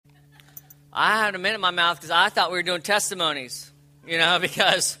I had a minute in my mouth because I thought we were doing testimonies,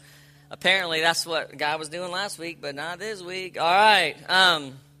 because apparently that's what God was doing last week, but not this week. All right.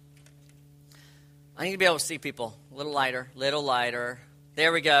 I need to be able to see people. A little lighter.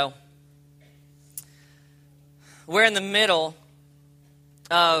 There we go. We're in the middle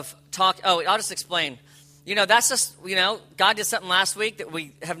of talk. Oh, I'll just explain. That's just, God did something last week that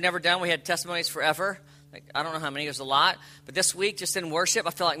we have never done. We had testimonies forever. I don't know how many, there's a lot. But this week, just in worship, I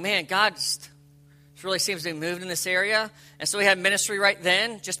feel like, man, God just really seems to be moved in this area. And so we had ministry right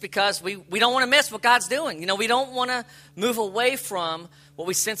then, just because we don't want to miss what God's doing. We don't want to move away from what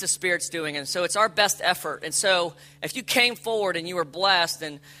we sense the Spirit's doing. And so it's our best effort. And so if you came forward and you were blessed,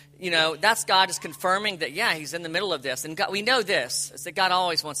 and, that's God just confirming that, yeah, he's in the middle of this. And God, we know this, is that God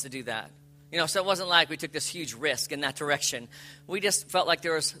always wants to do that. So it wasn't like we took this huge risk in that direction. We just felt like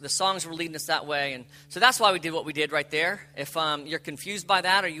the songs were leading us that way. And so that's why we did what we did right there. If you're confused by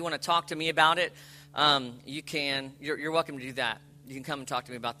that or you want to talk to me about it, you can. You're welcome to do that. You can come and talk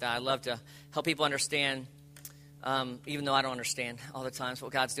to me about that. I love to help people understand, even though I don't understand all the times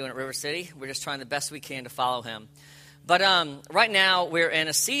what God's doing at River City. We're just trying the best we can to follow him. But right now we're in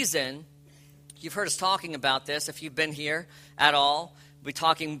a season. You've heard us talking about this if you've been here at all. We'll be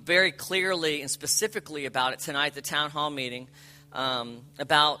talking very clearly and specifically about it tonight at the town hall meeting,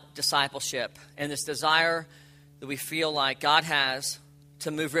 about discipleship and this desire that we feel like God has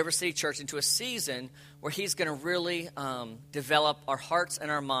to move River City Church into a season where he's going to really develop our hearts and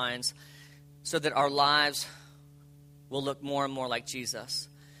our minds so that our lives will look more and more like Jesus.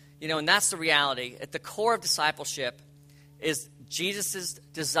 And that's the reality. At the core of discipleship is Jesus'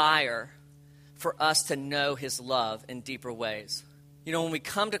 desire for us to know his love in deeper ways. When we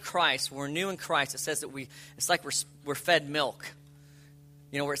come to Christ, when we're new in Christ, it says that it's like we're fed milk.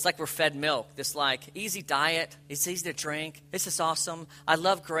 It's like we're fed milk. This easy diet. It's easy to drink. This is awesome. I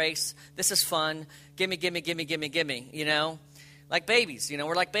love grace. This is fun. Gimme. Like babies.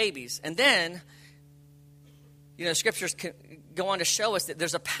 We're like babies. And then, scriptures go on to show us that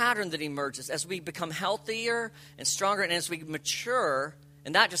there's a pattern that emerges as we become healthier and stronger, and as we mature.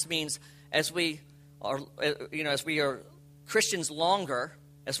 And that just means as we are Christians longer,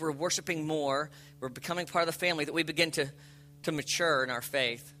 as we're worshiping more, we're becoming part of the family, that we begin to mature in our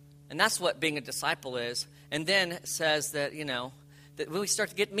faith. And that's what being a disciple is. And then it says that, that we start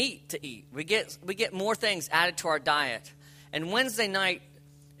to get meat to eat. We get more things added to our diet. And Wednesday night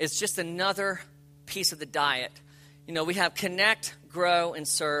is just another piece of the diet. We have connect, grow, and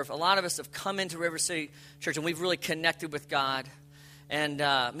serve. A lot of us have come into River City Church and we've really connected with God. And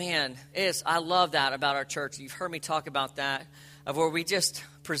I love that about our church. You've heard me talk about that, of where we just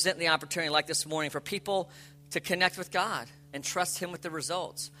present the opportunity like this morning for people to connect with God and trust him with the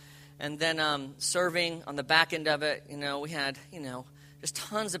results. And then serving on the back end of it, we had, just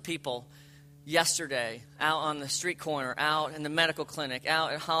tons of people yesterday out on the street corner, out in the medical clinic,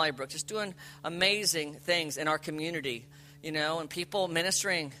 out at Hollybrook, just doing amazing things in our community, and people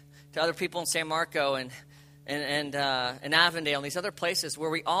ministering to other people in San Marco and Avondale and these other places where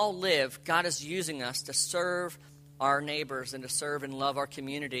we all live. God is using us to serve our neighbors and to serve and love our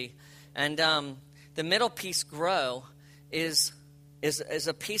community. And the middle piece, grow, is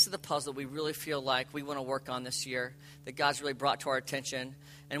a piece of the puzzle we really feel like we want to work on this year, that God's really brought to our attention.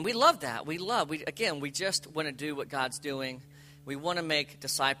 And we love that. We just want to do what God's doing. We want to make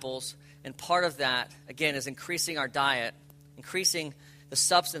disciples. And part of that, again, is increasing our diet, increasing the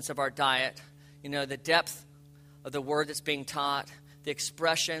substance of our diet, the depth of the word that's being taught, the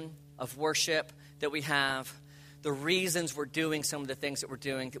expression of worship that we have, the reasons we're doing some of the things that we're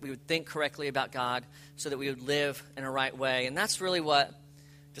doing, that we would think correctly about God so that we would live in a right way. And that's really what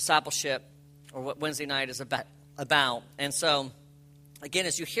discipleship, or what Wednesday night is about. And so, again,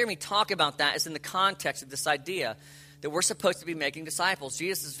 as you hear me talk about that, it's in the context of this idea that we're supposed to be making disciples.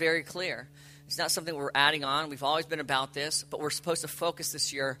 Jesus is very clear. It's not something we're adding on. We've always been about this, but we're supposed to focus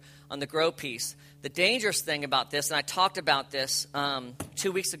this year on the grow piece. The dangerous thing about this, and I talked about this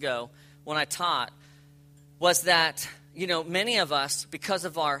 2 weeks ago when I taught, was that, many of us, because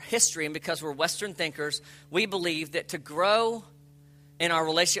of our history and because we're Western thinkers, we believe that to grow in our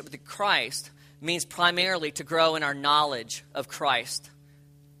relationship with Christ means primarily to grow in our knowledge of Christ,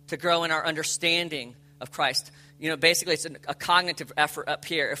 to grow in our understanding of Christ. Basically it's a cognitive effort up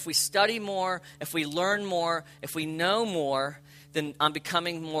here. If we study more, if we learn more, if we know more, then I'm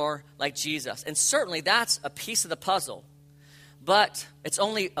becoming more like Jesus. And certainly that's a piece of the puzzle. But it's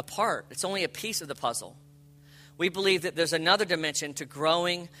only a part. It's only a piece of the puzzle. We believe that there's another dimension to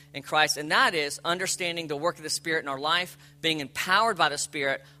growing in Christ, and that is understanding the work of the Spirit in our life, being empowered by the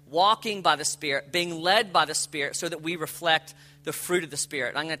Spirit, walking by the Spirit, being led by the Spirit so that we reflect the fruit of the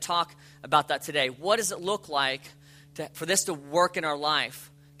Spirit. I'm going to talk about that today. What does it look like for this to work in our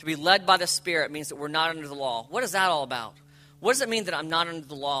life? To be led by the Spirit means that we're not under the law. What is that all about? What does it mean that I'm not under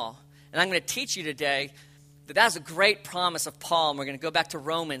the law? And I'm going to teach you today that that's a great promise of Paul. And we're going to go back to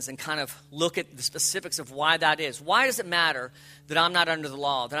Romans and kind of look at the specifics of why that is. Why does it matter that I'm not under the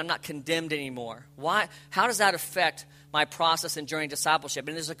law, that I'm not condemned anymore? Why? How does that affect my process in journey discipleship?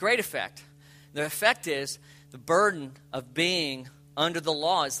 And there's a great effect. The effect is the burden of being under the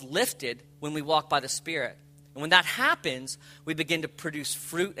law is lifted when we walk by the Spirit. And when that happens, we begin to produce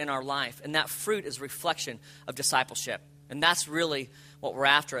fruit in our life. And that fruit is a reflection of discipleship. And that's really what we're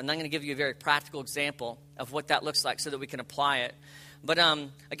after. And I'm going to give you a very practical example of what that looks like so that we can apply it. But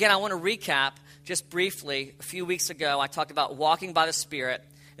again, I want to recap just briefly. A few weeks ago, I talked about walking by the Spirit.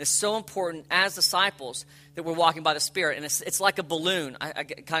 It's so important as disciples that we're walking by the Spirit. And it's like a balloon. I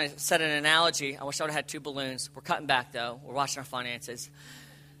kind of said an analogy. I wish I would have had 2 balloons. We're cutting back, though. We're watching our finances.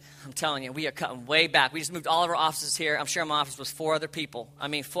 I'm telling you, we are cutting way back. We just moved all of our offices here. I'm sure my office was 4 other people. I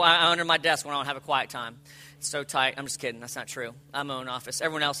mean, 4 under my desk when I don't have a quiet time. It's so tight. I'm just kidding. That's not true. I have my own office.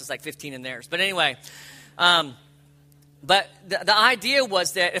 Everyone else is like 15 in theirs. But anyway, but the idea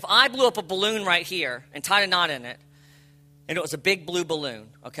was that if I blew up a balloon right here and tied a knot in it, and it was a big blue balloon,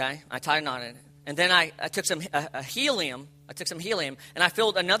 okay? I tied a knot in it. And then I took some helium. I took some helium, and I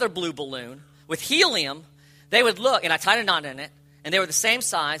filled another blue balloon with helium. They would look, and I tied a knot in it. And they were the same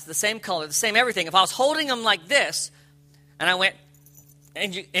size, the same color, the same everything. If I was holding them like this, and I went,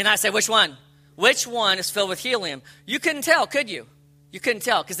 and I said, which one? Which one is filled with helium? You couldn't tell, could you? You couldn't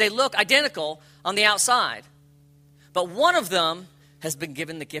tell, because they look identical on the outside. But one of them has been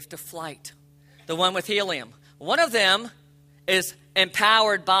given the gift of flight, the one with helium. One of them is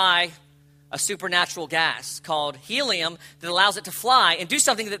empowered by a supernatural gas called helium that allows it to fly and do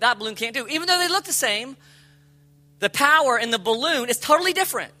something that balloon can't do. Even though they look the same, the power in the balloon is totally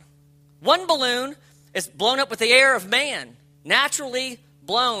different. One balloon is blown up with the air of man, naturally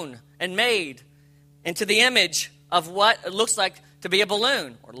blown and made into the image of what it looks like to be a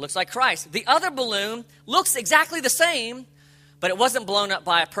balloon, or it looks like Christ. The other balloon looks exactly the same, but it wasn't blown up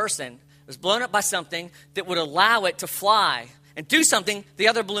by a person. It was blown up by something that would allow it to fly and do something the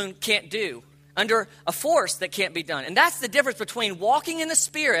other balloon can't do under a force that can't be done. And that's the difference between walking in the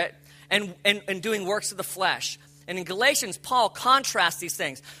Spirit and doing works of the flesh. And in Galatians, Paul contrasts these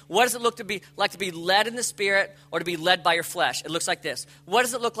things. What does it look like to be led in the Spirit or to be led by your flesh? It looks like this. What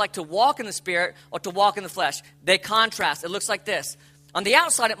does it look like to walk in the Spirit or to walk in the flesh? They contrast. It looks like this. On the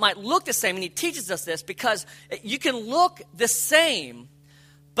outside, it might look the same, and he teaches us this because you can look the same,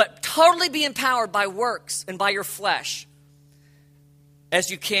 but totally be empowered by works and by your flesh as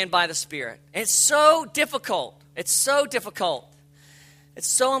you can by the Spirit. And it's so difficult. It's so difficult. It's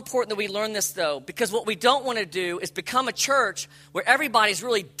so important that we learn this, though, because what we don't want to do is become a church where everybody's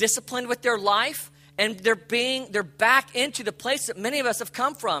really disciplined with their life and they're back into the place that many of us have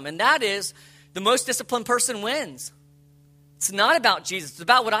come from, and that is the most disciplined person wins. It's not about Jesus. It's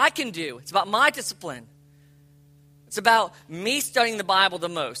about what I can do. It's about my discipline. It's about me studying the Bible the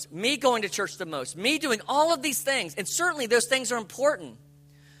most, me going to church the most, me doing all of these things, and certainly those things are important.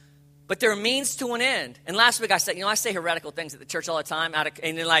 But they're a means to an end. And last week I said, I say heretical things at the church all the time,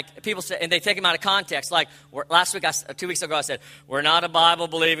 and then people say, and they take them out of context. Like 2 weeks ago, I said, we're not a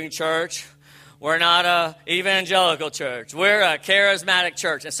Bible-believing church. We're not a evangelical church. We're a charismatic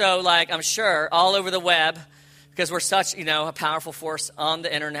church. And so, I'm sure all over the web, because we're such, a powerful force on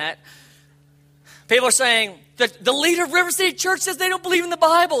the internet, people are saying, the leader of River City Church says they don't believe in the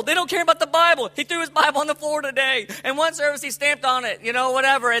Bible. They don't care about the Bible. He threw his Bible on the floor today. And one service he stamped on it,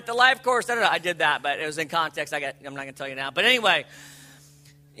 whatever, at the life course. I did that, but it was in context. I'm not going to tell you now. But anyway,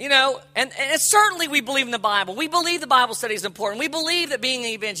 and certainly we believe in the Bible. We believe the Bible study is important. We believe that being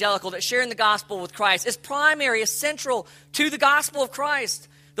evangelical, that sharing the gospel with Christ is primary, essential to the gospel of Christ.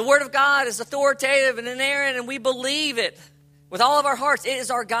 The Word of God is authoritative and inerrant, and we believe it with all of our hearts. It is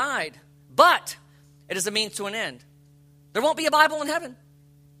our guide. But it is a means to an end. There won't be a Bible in heaven.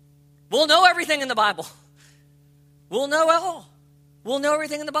 We'll know everything in the Bible. We'll know all. We'll know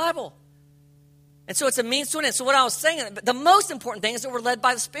everything in the Bible. And so it's a means to an end. So what I was saying, the most important thing is that we're led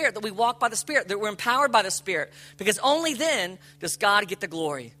by the Spirit, that we walk by the Spirit, that we're empowered by the Spirit. Because only then does God get the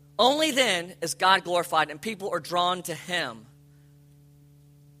glory. Only then is God glorified and people are drawn to Him.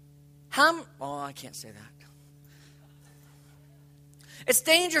 I can't say that. It's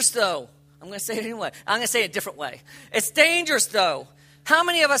dangerous, though. I'm going to say it anyway. I'm going to say it a different way. It's dangerous, though. How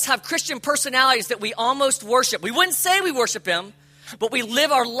many of us have Christian personalities that we almost worship? We wouldn't say we worship Him, but we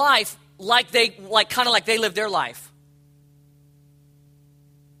live our life like they live their life.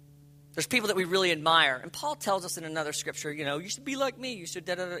 There's people that we really admire. And Paul tells us in another scripture, you should be like me. You should,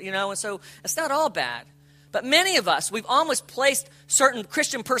 and so it's not all bad. But many of us, we've almost placed certain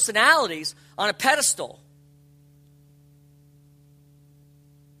Christian personalities on a pedestal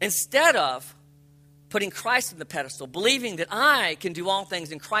instead of putting Christ on the pedestal, believing that I can do all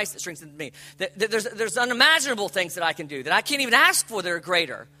things in Christ that strengthens me. That there's unimaginable things that I can do that I can't even ask for that are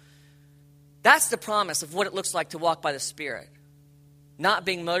greater. That's the promise of what it looks like to walk by the Spirit. Not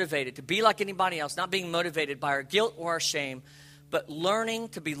being motivated to be like anybody else, not being motivated by our guilt or our shame, but learning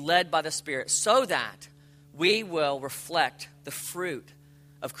to be led by the Spirit so that we will reflect the fruit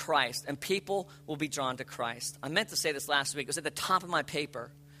of Christ and people will be drawn to Christ. I meant to say this last week. It was at the top of my paper,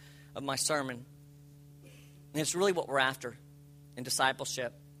 of my sermon. And it's really what we're after in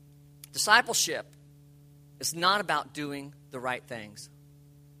discipleship. Discipleship is not about doing the right things.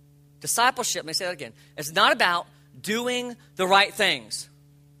 Discipleship, let me say that again, it's not about doing the right things.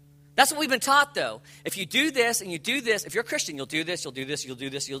 That's what we've been taught, though. If you do this and you do this, if you're a Christian, you'll do this, you'll do this, you'll do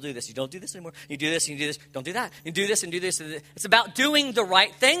this, you'll do this. You don't do this anymore. You do this and you do this. Don't do that. You do this and do this. It's about doing the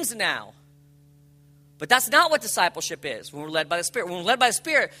right things now. But that's not what discipleship is when we're led by the Spirit. When we're led by the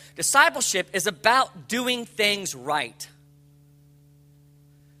Spirit, discipleship is about doing things right.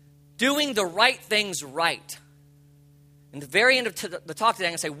 Doing the right things right. And the very end of the talk today,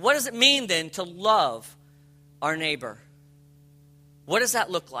 I'm going to say, what does it mean then to love our neighbor? What does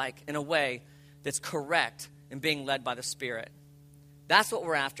that look like in a way that's correct in being led by the Spirit? That's what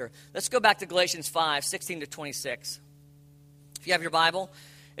we're after. Let's go back to Galatians 5, 16 to 26. If you have your Bible,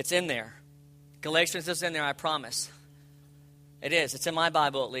 it's in there. Galatians is in there, I promise. It is. It's in my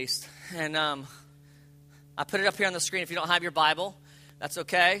Bible at least. And I put it up here on the screen. If you don't have your Bible, that's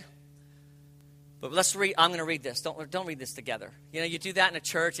okay. But let's read. I'm going to read this. Don't read this together. You do that in a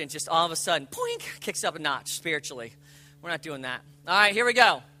church and just all of a sudden, poink, kicks up a notch spiritually. We're not doing that. All right, here we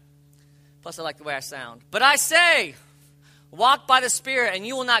go. Plus, I like the way I sound. But I say, walk by the Spirit, and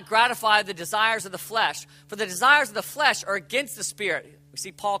you will not gratify the desires of the flesh. For the desires of the flesh are against the Spirit. We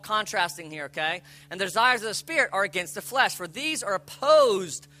see Paul contrasting here, okay? And the desires of the Spirit are against the flesh. For these are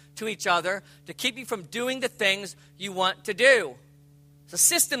opposed to each other to keep you from doing the things you want to do. It's a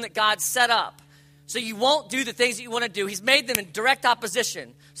system that God set up. So you won't do the things that you want to do. He's made them in direct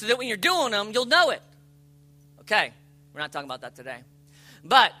opposition so that when you're doing them, you'll know it. Okay, we're not talking about that today.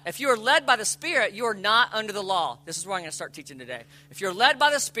 But if you are led by the Spirit, you are not under the law. This is where I'm going to start teaching today. If you're led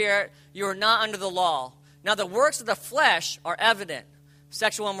by the Spirit, you are not under the law. Now the works of the flesh are evident.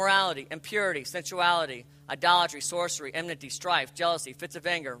 Sexual immorality, impurity, sensuality, idolatry, sorcery, enmity, strife, jealousy, fits of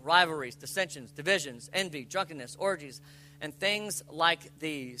anger, rivalries, dissensions, divisions, envy, drunkenness, orgies, and things like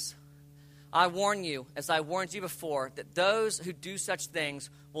these. I warn you, as I warned you before, that those who do such things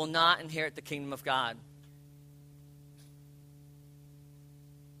will not inherit the kingdom of God.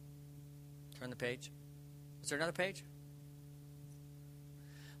 Turn the page. Is there another page?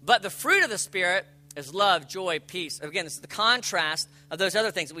 But the fruit of the Spirit is love, joy, peace. Again, this is the contrast of those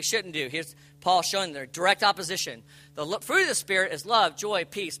other things that we shouldn't do. Here's Paul showing their direct opposition. The fruit of the Spirit is love, joy,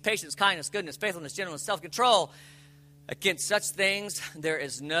 peace, patience, kindness, goodness, faithfulness, gentleness, self-control. Against such things there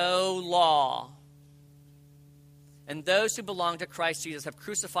is no law. And those who belong to Christ Jesus have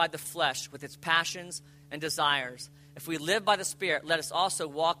crucified the flesh with its passions and desires. If we live by the Spirit, let us also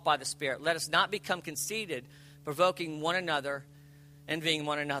walk by the Spirit. Let us not become conceited, provoking one another, envying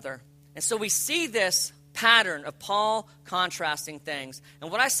one another. And so we see this pattern of Paul contrasting things.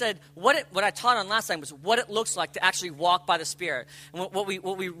 And what I said, what I taught on last time was what it looks like to actually walk by the Spirit. And what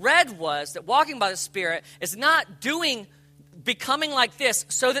we read was that walking by the Spirit is not becoming like this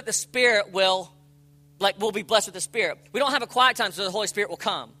so that the Spirit we'll be blessed with the Spirit. We don't have a quiet time so the Holy Spirit will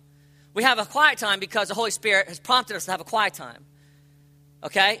come. We have a quiet time because the Holy Spirit has prompted us to have a quiet time.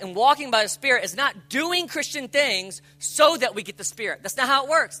 Okay? And walking by the Spirit is not doing Christian things so that we get the Spirit. That's not how it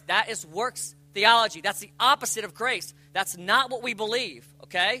works. That is works theology. That's the opposite of grace. That's not what we believe.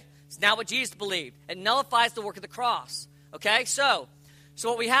 Okay? It's not what Jesus believed. It nullifies the work of the cross. Okay? So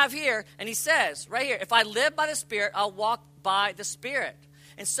what we have here, and he says right here, if I live by the Spirit, I'll walk by the Spirit.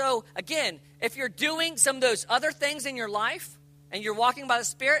 And so, again, if you're doing some of those other things in your life and you're walking by the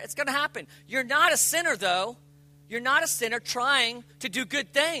Spirit, it's going to happen. You're not a sinner, though. You're not a sinner trying to do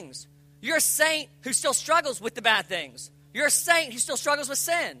good things. You're a saint who still struggles with the bad things. You're a saint who still struggles with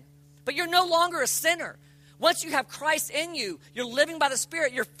sin. But you're no longer a sinner. Once you have Christ in you, you're living by the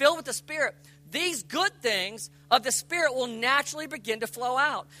Spirit, you're filled with the Spirit. These good things of the Spirit will naturally begin to flow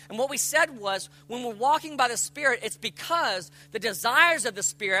out. And what we said was, when we're walking by the Spirit, it's because the desires of the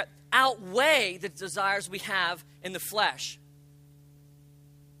Spirit outweigh the desires we have in the flesh.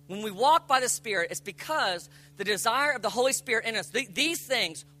 When we walk by the Spirit, it's because the desire of the Holy Spirit in us, these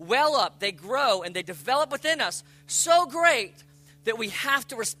things well up, they grow, and they develop within us so great that we have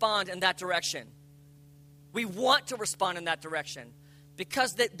to respond in that direction. We want to respond in that direction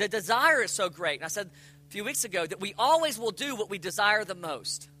because the desire is so great. And I said a few weeks ago that we always will do what we desire the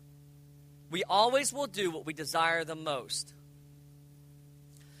most. We always will do what we desire the most.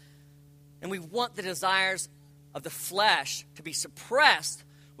 And we want the desires of the flesh to be suppressed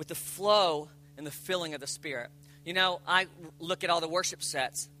with the flow and the filling of the Spirit. You know, I look at all the worship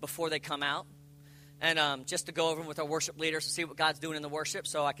sets before they come out. And just to go over them with our worship leaders to see what God's doing in the worship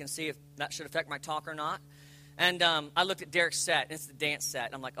so I can see if that should affect my talk or not. And I looked at Derek's set, and it's the dance set.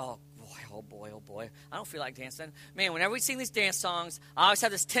 And I'm like, oh, boy. I don't feel like dancing. Man, whenever we sing these dance songs, I always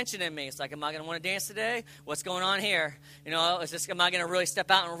have this tension in me. It's like, am I going to want to dance today? What's going on here? You know, am I going to really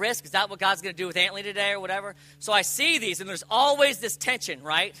step out and risk? Is that what God's going to do with Antley today or whatever? So I see these, and there's always this tension,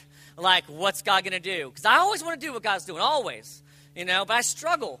 right? Like, what's God going to do? Because I always want to do what God's doing, always. You know, but I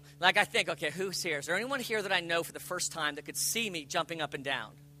struggle. Like, I think, okay, who's here? Is there anyone here that I know for the first time that could see me jumping up and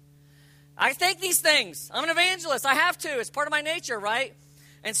down? I think these things. I'm an evangelist. I have to. It's part of my nature, right?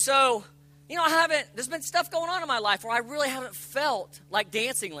 And so, you know, there's been stuff going on in my life where I really haven't felt like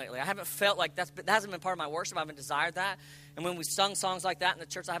dancing lately. I haven't felt like that hasn't been part of my worship. I haven't desired that. And when we sung songs like that in the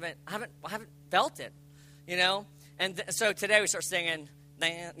church, I haven't felt it, you know? And so today we start singing,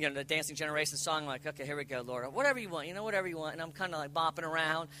 you know, the Dancing Generation song, like, okay, here we go, Lord, whatever you want, whatever you want. And I'm kind of like bopping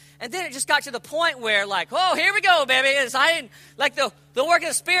around. And then it just got to the point where, like, oh, here we go, baby. The work of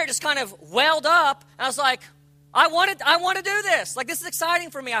the Spirit just kind of welled up. And I was like, I want to do this. Like, this is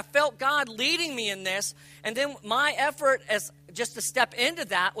exciting for me. I felt God leading me in this. And then my effort as just to step into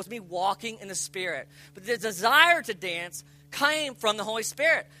that was me walking in the Spirit. But the desire to dance came from the Holy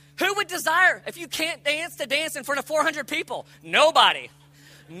Spirit. Who would desire, if you can't dance, to dance in front of 400 people? Nobody.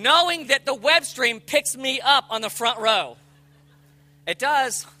 Knowing that the web stream picks me up on the front row. It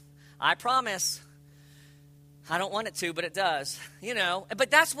does. I promise. I don't want it to, but it does. You know, but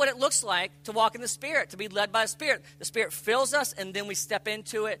that's what it looks like to walk in the Spirit, to be led by the Spirit. The Spirit fills us, and then we step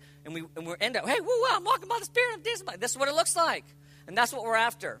into it, and we end up, hey, woo, I'm walking by the Spirit. I'm dancing by. This is what it looks like, and that's what we're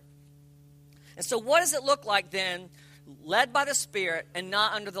after. And so what does it look like then, led by the Spirit and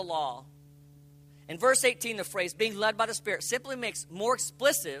not under the law? In verse 18, the phrase being led by the Spirit simply makes more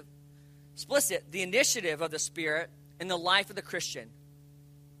explicit the initiative of the Spirit in the life of the Christian.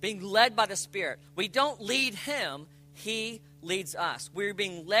 Being led by the Spirit. We don't lead Him, He leads us. We're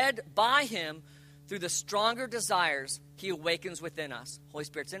being led by Him through the stronger desires He awakens within us. Holy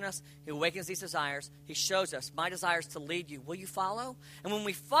Spirit's in us. He awakens these desires. He shows us, my desire is to lead you. Will you follow? And when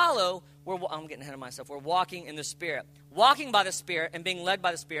we follow, I'm getting ahead of myself. We're walking in the Spirit. Walking by the Spirit and being led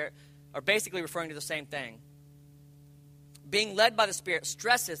by the Spirit are basically referring to the same thing. Being led by the Spirit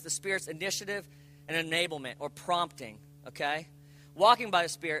stresses the Spirit's initiative and enablement or prompting, okay? Walking by the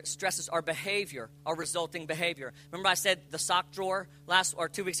Spirit stresses our behavior, our resulting behavior. Remember I said the sock drawer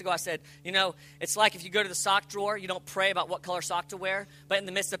 2 weeks ago? I said, you know, it's like if you go to the sock drawer, you don't pray about what color sock to wear, but in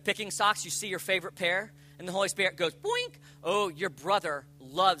the midst of picking socks, you see your favorite pair, and the Holy Spirit goes, boink, oh, your brother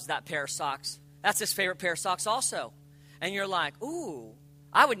loves that pair of socks. That's his favorite pair of socks also. And you're like, ooh,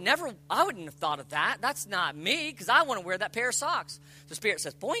 I wouldn't have thought of that. That's not me, because I want to wear that pair of socks. The Spirit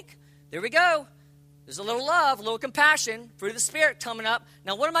says, boink, there we go. There's a little love, a little compassion, fruit of the Spirit coming up.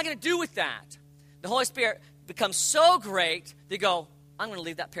 Now, what am I going to do with that? The Holy Spirit becomes so great, they go, I'm going to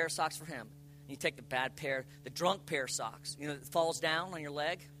leave that pair of socks for Him. And you take the bad pair, the drunk pair of socks, you know, that falls down on your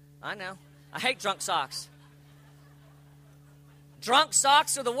leg. I know. I hate drunk socks. Drunk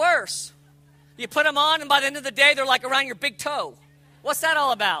socks are the worst. You put them on, and by the end of the day, they're like around your big toe. What's that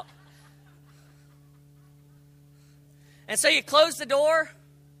all about? And so you close the door,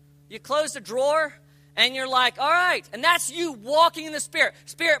 you close the drawer, and you're like, all right. And that's you walking in the Spirit.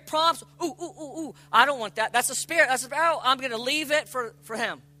 Spirit prompts, ooh. I don't want that. That's the Spirit. I'm going to leave it for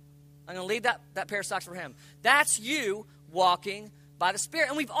Him. I'm going to leave that pair of socks for Him. That's you walking by the Spirit.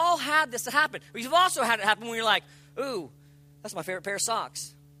 And we've all had this happen. We've also had it happen when you're like, ooh, that's my favorite pair of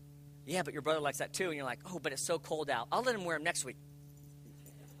socks. Yeah, but your brother likes that too. And you're like, oh, but it's so cold out. I'll let him wear them next week.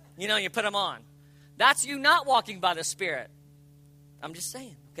 You know, you put them on. That's you not walking by the Spirit. I'm just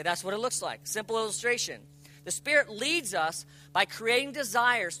saying. Okay, that's what it looks like. Simple illustration. The Spirit leads us by creating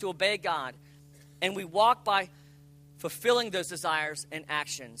desires to obey God, and we walk by fulfilling those desires and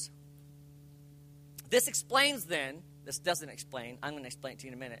actions. This explains then, this doesn't explain, I'm going to explain it to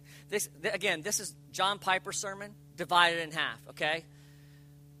you in a minute. This is John Piper's sermon divided in half, okay?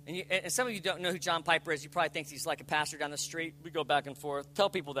 And some of you don't know who John Piper is. You probably think he's like a pastor down the street. We go back and forth. Tell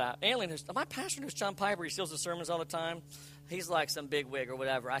people that. Antley knows, my pastor knows John Piper. He steals his sermons all the time. He's like some big wig or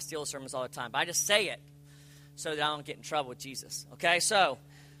whatever. I steal his sermons all the time. But I just say it so that I don't get in trouble with Jesus. Okay, so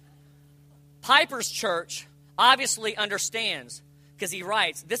Piper's church obviously understands, because he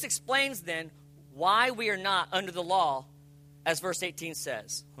writes, this explains then why we are not under the law, as verse 18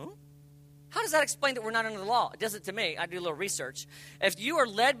 says. How does that explain that we're not under the law? It does it to me. I do a little research. If you are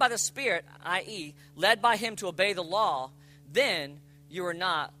led by the Spirit, i.e., led by him to obey the law, then you are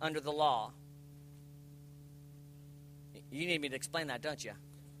not under the law. You need me to explain that, don't you?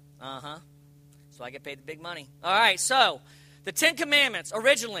 Uh-huh. So I get paid the big money. All right, so the 10 Commandments,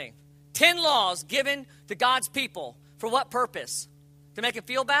 originally, 10 laws given to God's people. For what purpose? To make it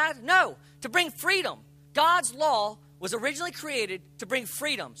feel bad? No, to bring freedom. God's law was originally created to bring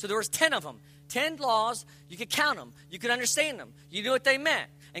freedom. So there was 10 of them. 10 laws, you could count them. You could understand them. You knew what they meant.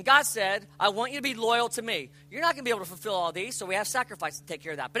 And God said, I want you to be loyal to me. You're not going to be able to fulfill all these, so we have sacrifice to take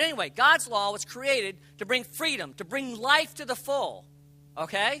care of that. But anyway, God's law was created to bring freedom, to bring life to the full.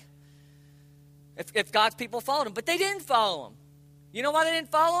 Okay? If God's people followed him. But they didn't follow him. You know why they didn't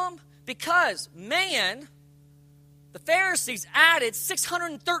follow him? Because man, the Pharisees added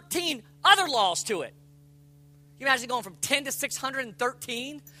 613 other laws to it. Can you imagine going from 10 to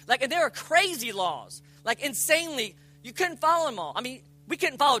 613? And there are crazy laws. Insanely, you couldn't follow them all. I mean, we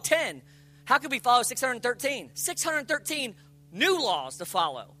couldn't follow 10. How could we follow 613? 613 new laws to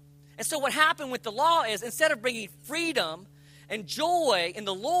follow. And so what happened with the law is, instead of bringing freedom and joy in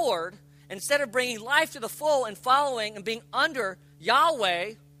the Lord, instead of bringing life to the full and following and being under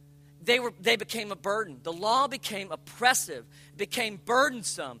Yahweh, they became a burden. The law became oppressive, became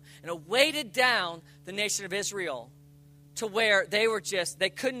burdensome, and it weighted down the nation of Israel to where they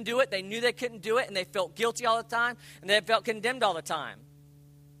couldn't do it. They knew they couldn't do it, and they felt guilty all the time, and they felt condemned all the time.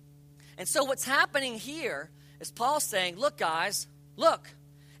 And so what's happening here is Paul saying, look, guys, look,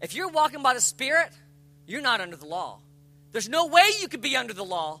 if you're walking by the Spirit, you're not under the law. There's no way you could be under the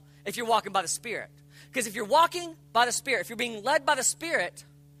law if you're walking by the Spirit. Because if you're walking by the Spirit, if you're being led by the Spirit,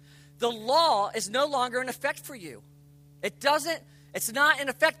 the law is no longer in effect for you. It's not in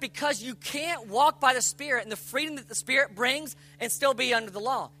effect because you can't walk by the Spirit and the freedom that the Spirit brings and still be under the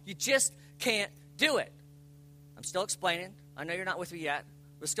law. You just can't do it. I'm still explaining. I know you're not with me yet.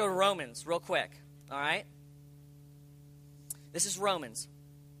 Let's go to Romans real quick. All right? This is Romans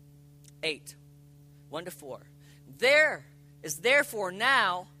 8, 1-4. There is therefore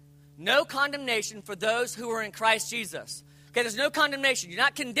now no condemnation for those who are in Christ Jesus. Okay, there's no condemnation. You're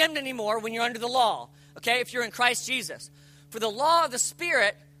not condemned anymore when you're under the law, okay, if you're in Christ Jesus. For the law of the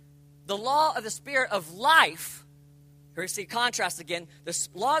Spirit of life, here you see contrast again, the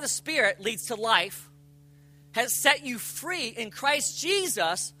law of the Spirit leads to life, has set you free in Christ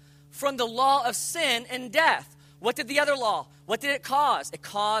Jesus from the law of sin and death. What did the other law, what did it cause? It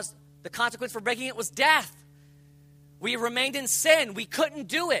caused, the consequence for breaking it was death. We remained in sin. We couldn't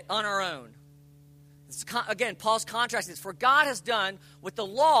do it on our own. Again, Paul's contrasting this. For God has done what the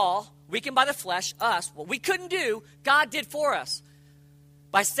law, weakened by the flesh, us, what we couldn't do, God did for us.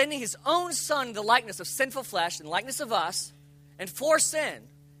 By sending his own Son in the likeness of sinful flesh and likeness of us, and for sin,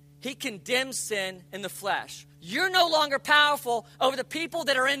 he condemns sin in the flesh. You're no longer powerful over the people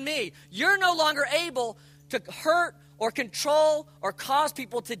that are in me. You're no longer able to hurt or control or cause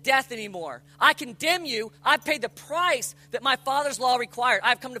people to death anymore. I condemn you. I've paid the price that my Father's law required.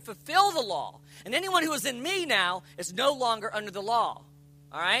 I've come to fulfill the law. And anyone who is in me now is no longer under the law.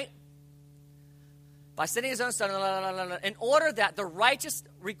 All right? By sending his own Son, in order that the righteous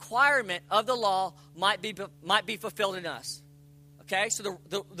requirement of the law might be fulfilled in us. Okay? So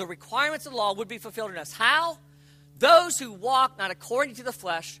the requirements of the law would be fulfilled in us. How? Those who walk not according to the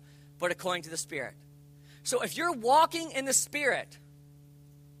flesh, but according to the Spirit. So if you're walking in the Spirit,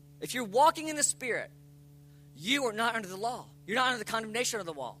 you are not under the law. You're not under the condemnation of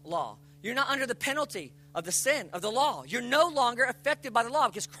the law. You're not under the penalty of the sin of the law. You're no longer affected by the law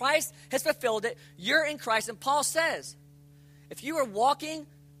because Christ has fulfilled it. You're in Christ. And Paul says, if you are walking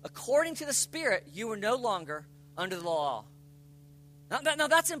according to the Spirit, you are no longer under the law. Now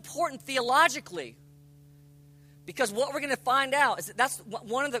that's important theologically, because what we're going to find out is that that's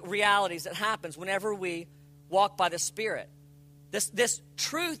one of the realities that happens whenever we walk by the Spirit. This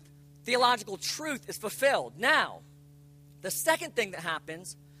truth, theological truth, is fulfilled. Now, the second thing that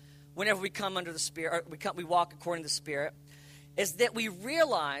happens whenever we come under the Spirit, or we walk according to the Spirit, is that we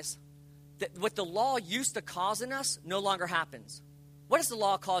realize that what the law used to cause in us no longer happens. What does the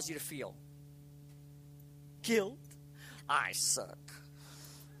law cause you to feel? Guilt. I suck.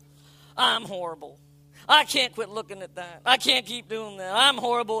 I'm horrible. I can't quit looking at that. I can't keep doing that. I'm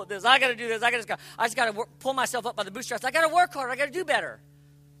horrible at this. I got to do this. I just got to pull myself up by the bootstraps. I got to work harder. I got to do better.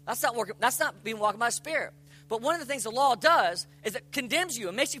 That's not working. That's not being walking by the Spirit. But one of the things the law does is it condemns you.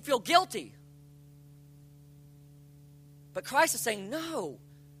 It makes you feel guilty. But Christ is saying, no,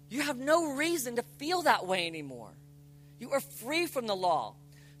 you have no reason to feel that way anymore. You are free from the law.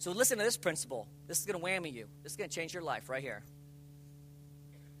 So listen to this principle. This is going to whammy you. This is going to change your life right here.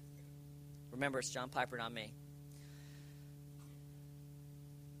 Remember, it's John Piper, not me.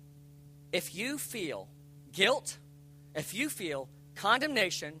 If you feel guilt, if you feel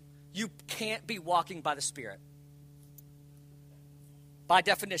condemnation, you can't be walking by the Spirit. By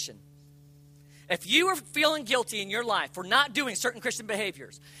definition. If you are feeling guilty in your life for not doing certain Christian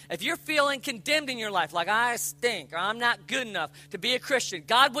behaviors, if you're feeling condemned in your life, like I stink, or I'm not good enough to be a Christian,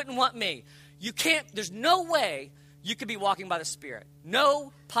 God wouldn't want me, you can't, there's no way you could be walking by the Spirit.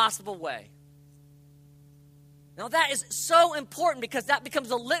 No possible way. Now that is so important because that becomes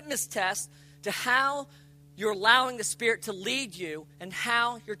a litmus test to how you're allowing the Spirit to lead you and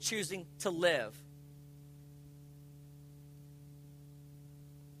how you're choosing to live.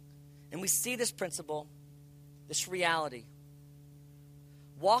 And we see this principle, this reality.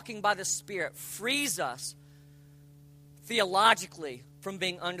 Walking by the Spirit frees us theologically from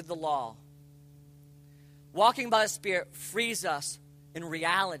being under the law. Walking by the Spirit frees us in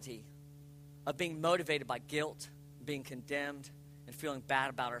reality of being motivated by guilt, being condemned, and feeling bad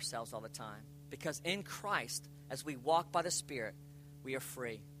about ourselves all the time. Because in Christ, as we walk by the Spirit, we are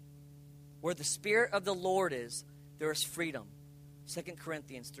free. Where the Spirit of the Lord is, there is freedom. 2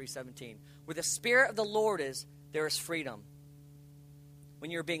 Corinthians 3:17. Where the Spirit of the Lord is, there is freedom.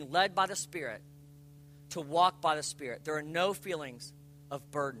 When you're being led by the Spirit, to walk by the Spirit, there are no feelings of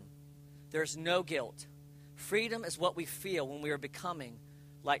burden. There's no guilt. Freedom is what we feel when we are becoming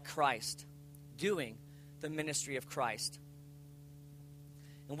like Christ, doing the ministry of Christ.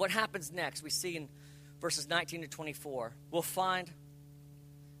 And what happens next, we see in verses 19 to 24, we'll find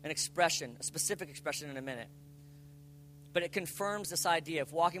an expression, a specific expression in a minute. But it confirms this idea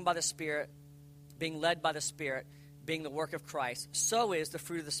of walking by the Spirit, being led by the Spirit, being the work of Christ. So is the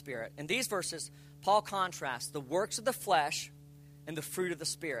fruit of the Spirit. In these verses, Paul contrasts the works of the flesh and the fruit of the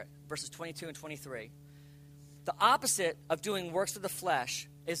Spirit, verses 22 and 23. The opposite of doing works of the flesh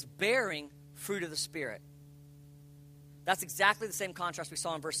is bearing fruit of the Spirit. That's exactly the same contrast we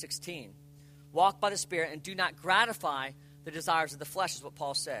saw in verse 16. Walk by the Spirit and do not gratify the desires of the flesh, is what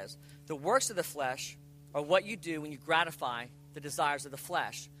Paul says. The works of the flesh are what you do when you gratify the desires of the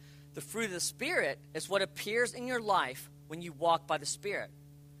flesh. The fruit of the Spirit is what appears in your life when you walk by the Spirit.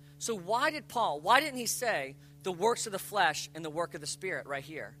 So why didn't he say the works of the flesh and the work of the Spirit right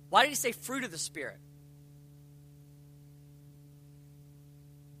here? Why did he say fruit of the Spirit?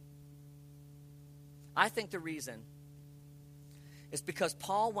 I think the reason is because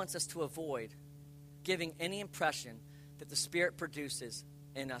Paul wants us to avoid giving any impression that the Spirit produces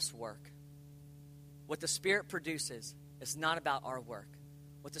in us work. What the Spirit produces is not about our work.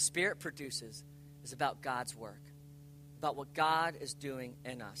 What the Spirit produces is about God's work, about what God is doing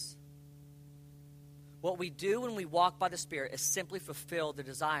in us. What we do when we walk by the Spirit is simply fulfill the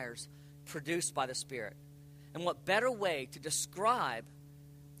desires produced by the Spirit. And what better way to describe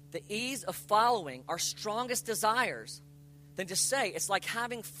the ease of following our strongest desires than to say it's like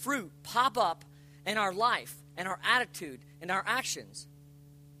having fruit pop up in our life, and our attitude, and our actions.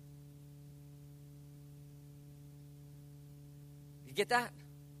 You get that?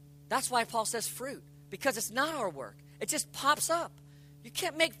 That's why Paul says fruit, because it's not our work. It just pops up. You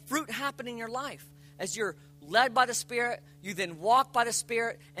can't make fruit happen in your life. As you're led by the Spirit, you then walk by the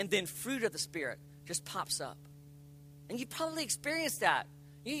Spirit, and then fruit of the Spirit just pops up. And you probably experienced that.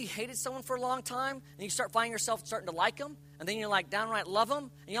 You hated someone for a long time, and you start finding yourself starting to like them, and then you're like downright love them,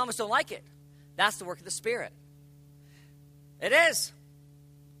 and you almost don't like it. That's the work of the Spirit. It is.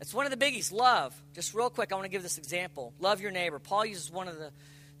 It's one of the biggies, love. Just real quick, I want to give this example. Love your neighbor. Paul uses one of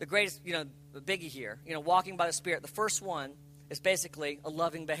the greatest, the biggie here. Walking by the Spirit. The first one is basically a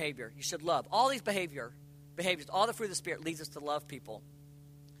loving behavior. You should love. All these behaviors, all the fruit of the Spirit leads us to love people.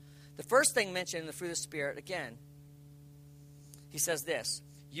 The first thing mentioned in the fruit of the Spirit, again, he says this.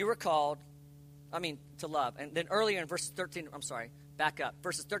 You were called, to love. And then earlier in verse 13, back up.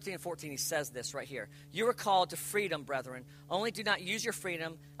 Verses 13 and 14, he says this right here. You were called to freedom, brethren. Only do not use your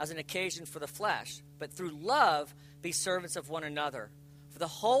freedom as an occasion for the flesh, but through love be servants of one another. For the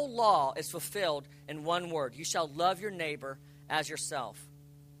whole law is fulfilled in one word. You shall love your neighbor as yourself.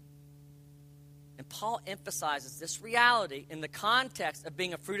 And Paul emphasizes this reality in the context of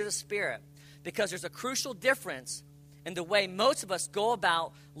being a fruit of the Spirit, because there's a crucial difference in the way most of us go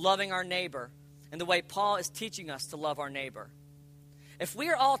about loving our neighbor and the way Paul is teaching us to love our neighbor. If we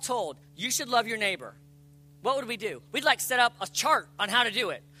are all told, you should love your neighbor, what would we do? We'd like set up a chart on how to do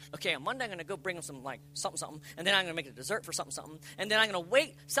it. Okay, on Monday I'm going to go bring them some like something, and then I'm going to make a dessert for something, and then I'm going to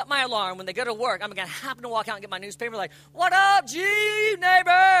set my alarm when they go to work. I'm going to happen to walk out and get my newspaper like, what up, G, neighbor,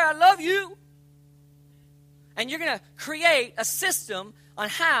 I love you. And you're going to create a system on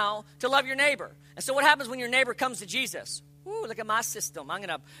how to love your neighbor. And so what happens when your neighbor comes to Jesus? Ooh, look at my system. I'm going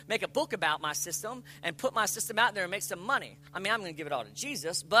to make a book about my system and put my system out there and make some money. I mean, I'm going to give it all to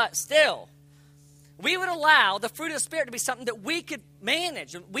Jesus, but still, we would allow the fruit of the Spirit to be something that we could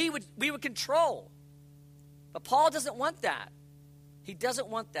manage and we would control. But Paul doesn't want that. He doesn't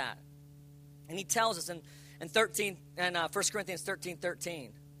want that. And he tells us in 1 Corinthians 13:13,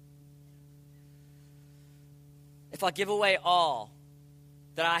 if I give away all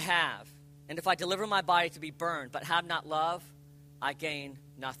that I have, and if I deliver my body to be burned, but have not love, I gain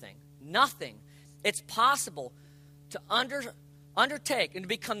nothing. Nothing. It's possible to undertake and to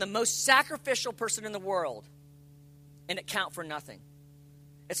become the most sacrificial person in the world and it count for nothing.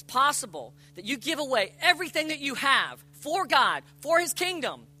 It's possible that you give away everything that you have for God, for his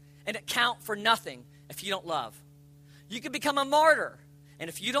kingdom, and it count for nothing if you don't love. You can become a martyr, and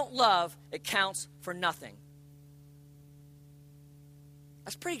if you don't love, it counts for nothing.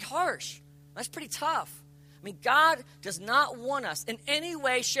 That's pretty harsh. That's pretty tough. I mean, God does not want us in any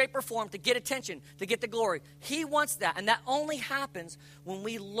way, shape, or form to get attention, to get the glory. He wants that, and that only happens when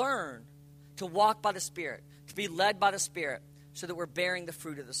we learn to walk by the Spirit, to be led by the Spirit, so that we're bearing the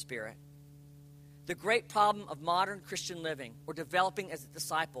fruit of the Spirit. The great problem of modern Christian living or developing as a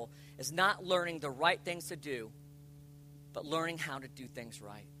disciple is not learning the right things to do, but learning how to do things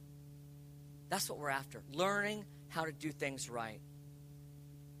right. That's what we're after, learning how to do things right.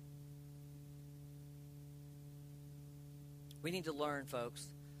 We need to learn, folks,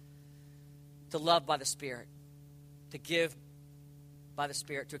 to love by the Spirit, to give by the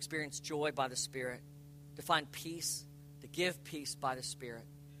Spirit, to experience joy by the Spirit, to find peace, to give peace by the Spirit,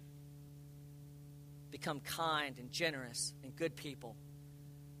 become kind and generous and good people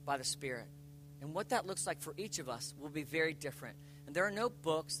by the Spirit. And what that looks like for each of us will be very different. And there are no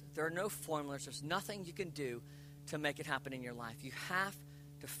books, there are no formulas, there's nothing you can do to make it happen in your life. You have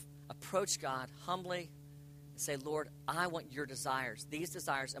to approach God humbly and say, Lord, I want your desires, these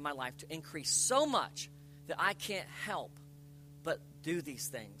desires in my life to increase so much that I can't help but do these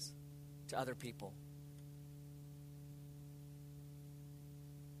things to other people.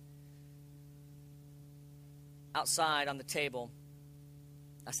 Outside on the table,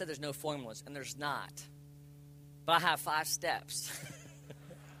 I said there's no formulas, and there's not. But I have 5 steps.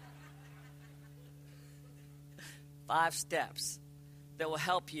 5 steps that will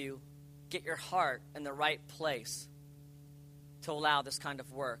help you get your heart in the right place to allow this kind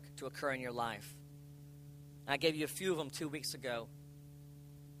of work to occur in your life. And I gave you a few of them 2 weeks ago.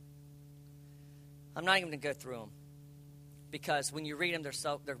 I'm not even going to go through them because when you read them,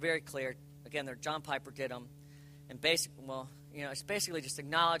 they're very clear. Again, John Piper did them. And it's basically just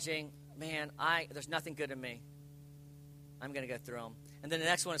acknowledging, man, there's nothing good in me. I'm going to go through them. And then the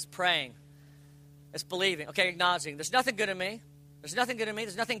next one is praying. It's believing. Okay, acknowledging, there's nothing good in me. There's nothing good in me.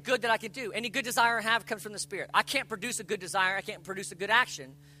 There's nothing good that I can do. Any good desire I have comes from the Spirit. I can't produce a good desire. I can't produce a good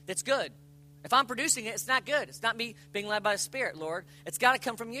action that's good. If I'm producing it, it's not good. It's not me being led by the Spirit, Lord. It's got to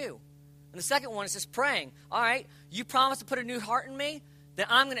come from you. And the second one is just praying. All right, you promised to put a new heart in me, then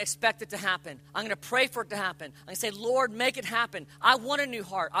I'm going to expect it to happen. I'm going to pray for it to happen. I'm going to say, Lord, make it happen. I want a new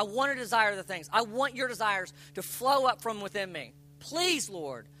heart. I want to desire the things. I want your desires to flow up from within me. Please,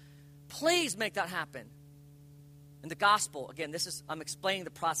 Lord, please make that happen. And the gospel, again, I'm explaining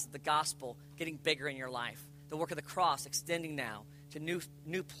the process of the gospel getting bigger in your life. The work of the cross extending now to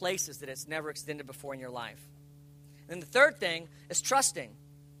new places that it's never extended before in your life. And the third thing is trusting.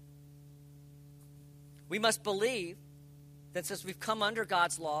 We must believe that since we've come under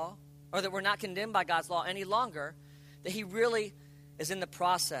God's law, or that we're not condemned by God's law any longer, that he really is in the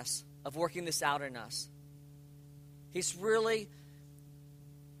process of working this out in us. That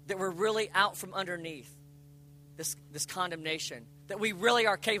we're really out from underneath this condemnation, that we really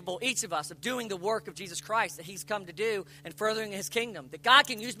are capable, each of us, of doing the work of Jesus Christ that he's come to do and furthering his kingdom, that God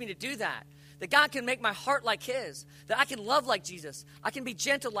can use me to do that God can make my heart like his, that I can love like Jesus, I can be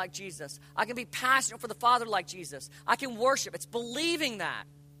gentle like Jesus, I can be passionate for the Father like Jesus, I can worship. It's believing that.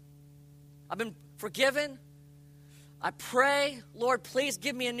 I've been forgiven. I pray, Lord, please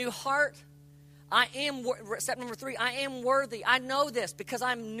give me a new heart. Step number 3, I am worthy. I know this because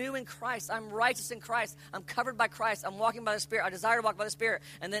I'm new in Christ. I'm righteous in Christ. I'm covered by Christ. I'm walking by the Spirit. I desire to walk by the Spirit.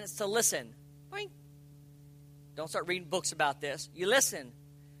 And then it's to listen. Don't start reading books about this. You listen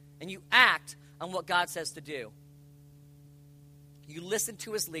and you act on what God says to do. You listen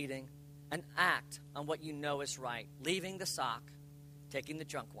to his leading and act on what you know is right. Leaving the sock, taking the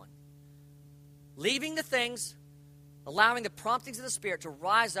drunk one. Leaving the things, allowing the promptings of the Spirit to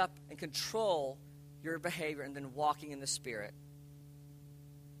rise up and control your behavior, and then walking in the Spirit.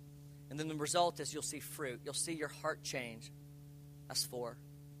 And then the result is you'll see fruit. You'll see your heart change. That's 4. And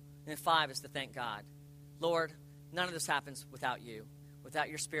then 5 is to thank God. Lord, none of this happens without you, without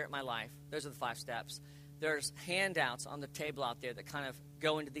your Spirit in my life. Those are the 5 steps. There's handouts on the table out there that kind of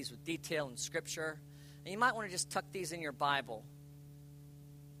go into these with detail and scripture. And you might want to just tuck these in your Bible.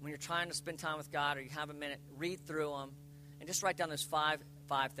 When you're trying to spend time with God or you have a minute, read through them and just write down those five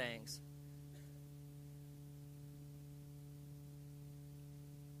things.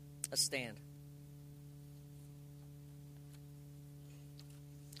 Let's stand.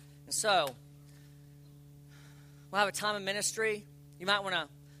 And so, we'll have a time of ministry. You might want to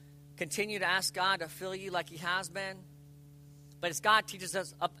continue to ask God to fill you like he has been. But as God teaches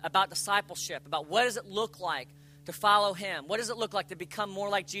us about discipleship, about what does it look like to follow him? What does it look like to become more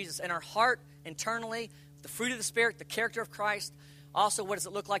like Jesus in our heart, internally, the fruit of the Spirit, the character of Christ? Also, what does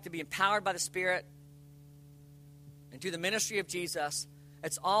it look like to be empowered by the Spirit and do the ministry of Jesus?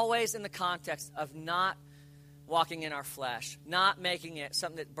 It's always in the context of not walking in our flesh, not making it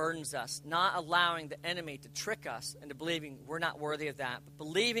something that burdens us, not allowing the enemy to trick us into believing we're not worthy of that, but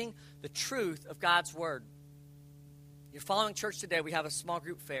believing the truth of God's word. You're following church today, we have a small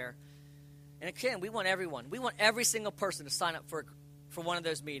group fair. And again, we want everyone. We want every single person to sign up for one of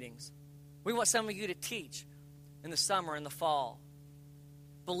those meetings. We want some of you to teach in the summer and the fall,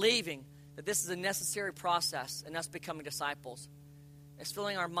 believing that this is a necessary process in us becoming disciples. It's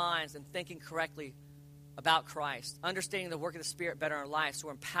filling our minds and thinking correctly about Christ, understanding the work of the Spirit better in our lives, so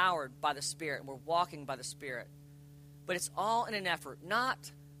we're empowered by the Spirit and we're walking by the Spirit. But it's all in an effort, not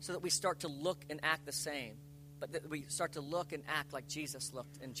so that we start to look and act the same, but that we start to look and act like Jesus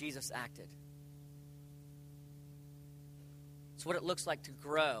looked and Jesus acted. It's what it looks like to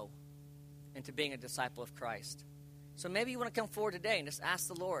grow into being a disciple of Christ. So maybe you want to come forward today and just ask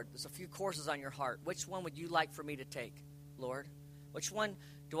the Lord. There's a few courses on your heart. Which one would you like for me to take, Lord? Which one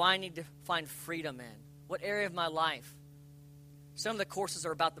do I need to find freedom in? What area of my life? Some of the courses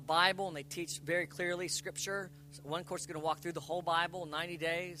are about the Bible, and they teach very clearly Scripture. So one course is going to walk through the whole Bible in 90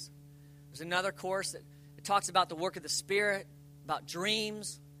 days. There's another course that it talks about the work of the Spirit, about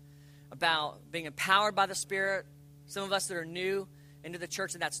dreams, about being empowered by the Spirit. Some of us that are new into the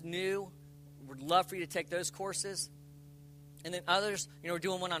church, and that's new, would love for you to take those courses. And then others, we're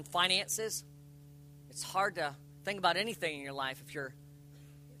doing one on finances. It's hard to think about anything in your life if you're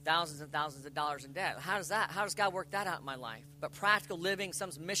thousands and thousands of dollars in debt. How does God work that out in my life? But practical living,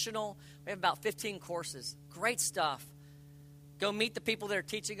 some's missional. We have about 15 courses. Great stuff. Go meet the people that are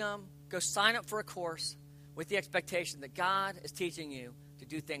teaching them. Go sign up for a course with the expectation that God is teaching you to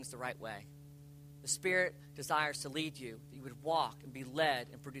do things the right way. The Spirit desires to lead you, that you would walk and be led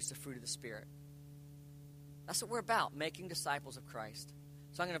and produce the fruit of the Spirit. That's what we're about, making disciples of Christ.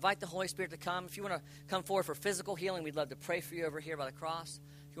 So I'm going to invite the Holy Spirit to come. If you want to come forward for physical healing, we'd love to pray for you over here by the cross.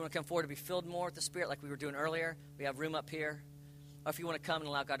 If you want to come forward to be filled more with the Spirit like we were doing earlier, we have room up here. Or if you want to come and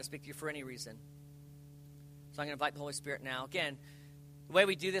allow God to speak to you for any reason. So I'm going to invite the Holy Spirit now. Again, the way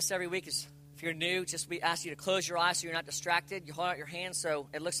we do this every week is, if you're new, we ask you to close your eyes so you're not distracted. You hold out your hand so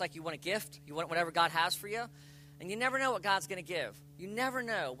it looks like you want a gift. You want whatever God has for you. And you never know what God's going to give. You never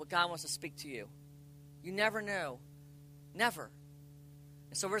know what God wants to speak to you. You never know. Never.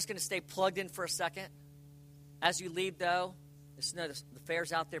 And so we're just going to stay plugged in for a second. As you leave, though, just know the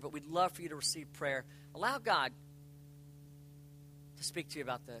fair's out there, but we'd love for you to receive prayer. Allow God to speak to you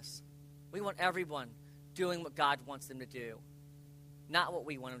about this. We want everyone doing what God wants them to do. Not what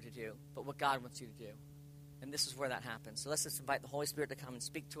we want them to do, but what God wants you to do. And this is where that happens. So let's just invite the Holy Spirit to come and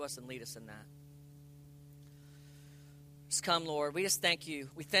speak to us and lead us in that. Just come, Lord. We just thank you.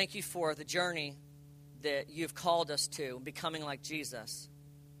 We thank you for the journey that you've called us to, becoming like Jesus.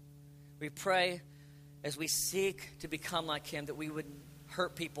 We pray as we seek to become like him that we wouldn't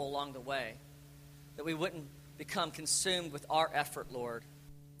hurt people along the way, that we wouldn't become consumed with our effort, Lord,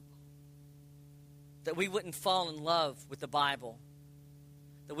 that we wouldn't fall in love with the Bible,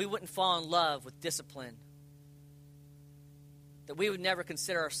 that we wouldn't fall in love with discipline, that we would never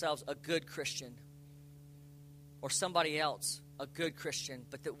consider ourselves a good Christian or somebody else a good Christian,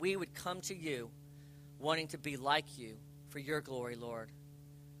 but that we would come to you wanting to be like you for your glory, Lord.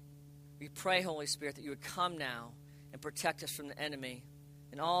 We pray, Holy Spirit, that you would come now and protect us from the enemy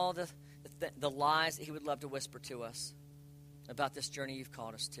and all the lies that he would love to whisper to us about this journey you've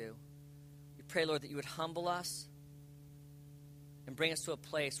called us to. We pray, Lord, that you would humble us and bring us to a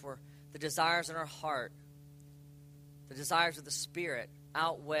place where the desires in our heart, the desires of the Spirit,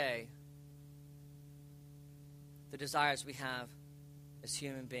 outweigh the desires we have as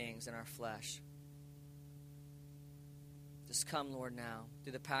human beings in our flesh. Just come, Lord, now,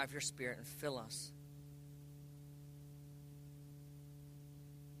 through the power of your Spirit, and fill us